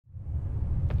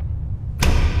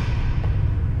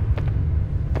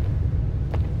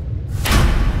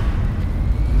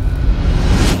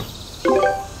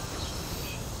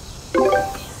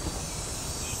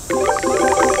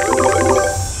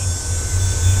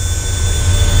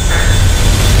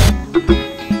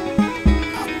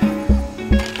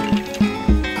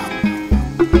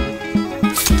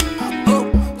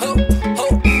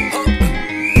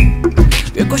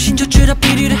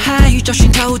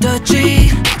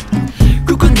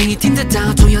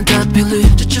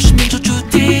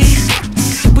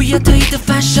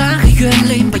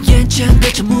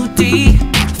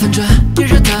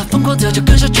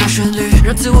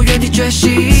自我原地觉醒。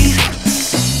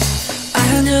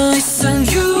I know it's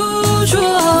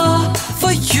unusual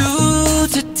for you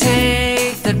to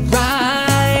take that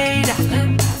ride.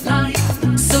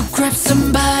 So grab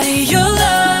somebody you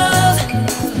love，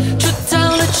 出到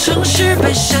了城市，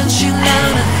奔向清凉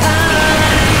的海。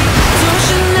总是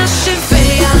那些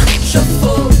飞呀，说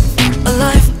服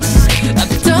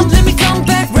alive。Don't let me come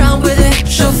back round with it，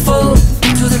 shuffle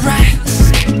to the right。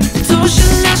总是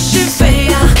那些飞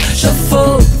呀，说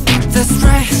服 that's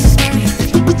right。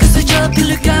跟随着频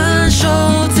率感受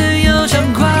自由畅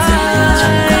快。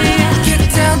Get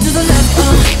down to the left，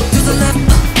 to the left，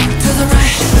 to the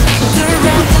right。Turn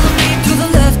around, follow me to the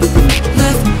left，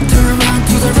 left。Turn around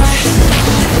to the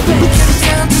right。Get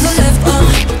down to the left，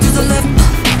 to the left，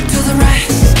 to the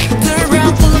right。Turn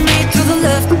around, follow me to the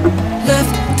left，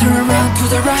 left。Turn around to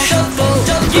the right。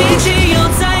一起游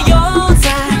在游在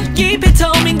一片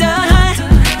透明的海，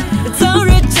早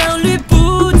日焦虑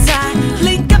不再，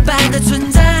灵感般的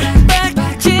存在。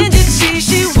渐渐清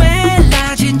晰未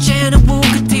来，渐渐的无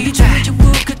可替代。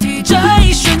这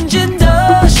一瞬间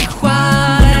的喜欢。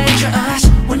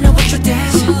When I watch you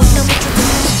dance,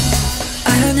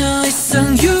 I know it's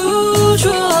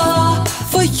unusual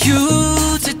for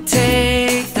you to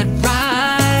take that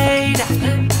ride.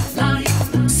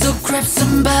 So grab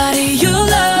somebody you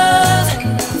love，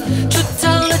 出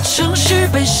到了城市，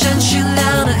奔向清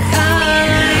凉的海。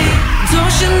总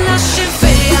是那些飞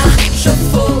呀，说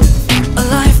服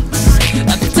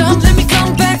alive。Don't let me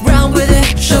come back round with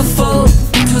it， shuffle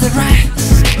to the right。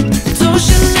总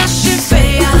是那些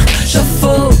飞呀，说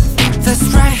服 that's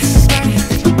right。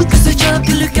跟随着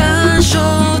频率感受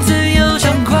自由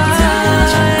畅快。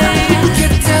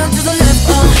Get down to the left，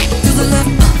 to the left，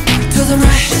 to the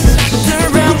right。Turn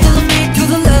around, follow me to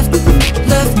the left，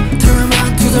 left。Turn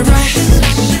around to the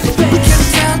right。Get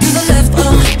down to the left，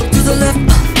 to the left，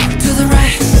 to the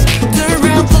right。Turn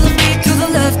around, follow me to the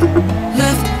left，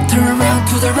 left。Turn around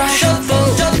to the right。